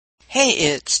Hey,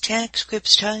 it's Tax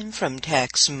Quips time from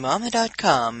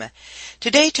TaxMama.com.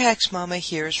 Today, TaxMama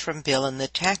hears from Bill in the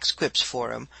Tax Quips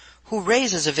Forum, who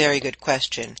raises a very good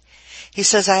question. He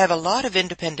says, I have a lot of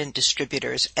independent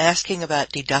distributors asking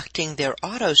about deducting their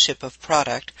autoship of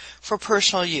product for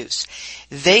personal use.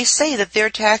 They say that their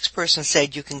tax person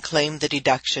said you can claim the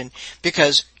deduction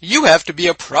because you have to be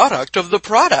a product of the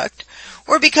product,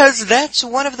 or because that's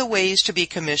one of the ways to be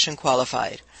commission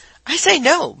qualified. I say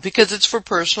no, because it's for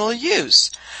personal use.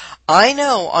 I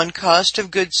know on cost of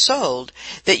goods sold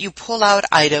that you pull out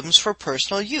items for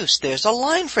personal use. There's a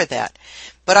line for that.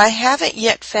 But I haven't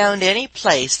yet found any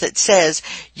place that says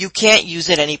you can't use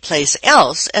it any place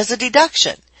else as a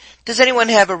deduction. Does anyone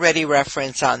have a ready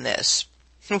reference on this?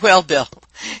 Well, Bill,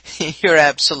 you're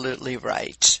absolutely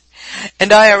right. And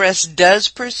IRS does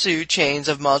pursue chains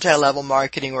of multi-level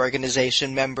marketing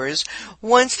organization members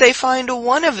once they find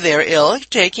one of their ilk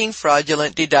taking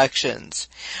fraudulent deductions.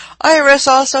 IRS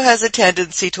also has a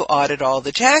tendency to audit all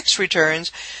the tax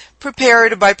returns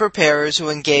prepared by preparers who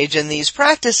engage in these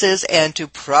practices and to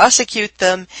prosecute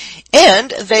them,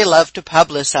 and they love to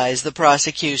publicize the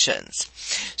prosecutions.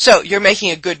 So you're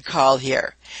making a good call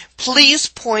here. Please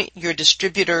point your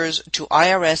distributors to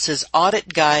IRS's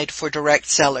audit guide for direct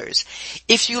sellers.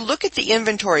 If you look at the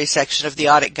inventory section of the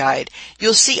audit guide,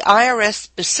 you'll see IRS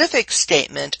specific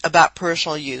statement about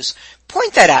personal use.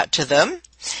 Point that out to them.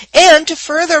 And to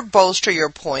further bolster your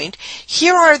point,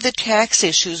 here are the tax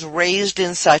issues raised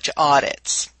in such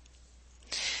audits.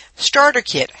 Starter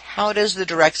kit. How does the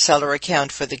direct seller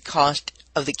account for the cost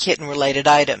of the kit and related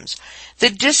items? The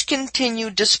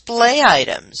discontinued display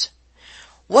items.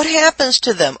 What happens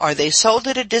to them? Are they sold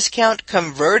at a discount,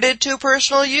 converted to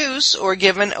personal use, or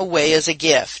given away as a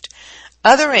gift?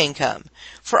 Other income.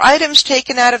 For items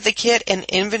taken out of the kit and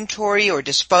inventory or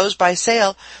disposed by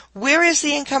sale, where is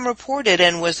the income reported,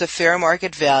 and was the fair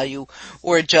market value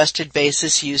or adjusted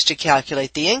basis used to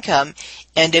calculate the income?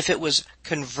 And if it was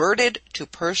converted to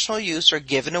personal use or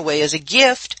given away as a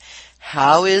gift,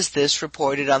 how is this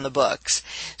reported on the books?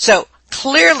 So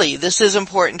clearly, this is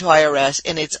important to IRS,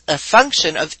 and it's a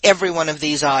function of every one of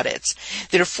these audits.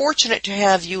 They're fortunate to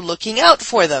have you looking out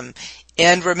for them.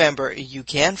 And remember, you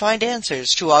can find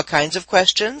answers to all kinds of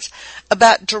questions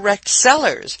about direct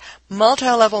sellers,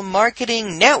 multi-level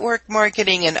marketing, network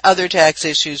marketing, and other tax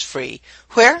issues free.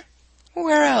 Where?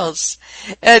 Where else?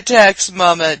 At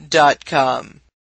TaxMama.com.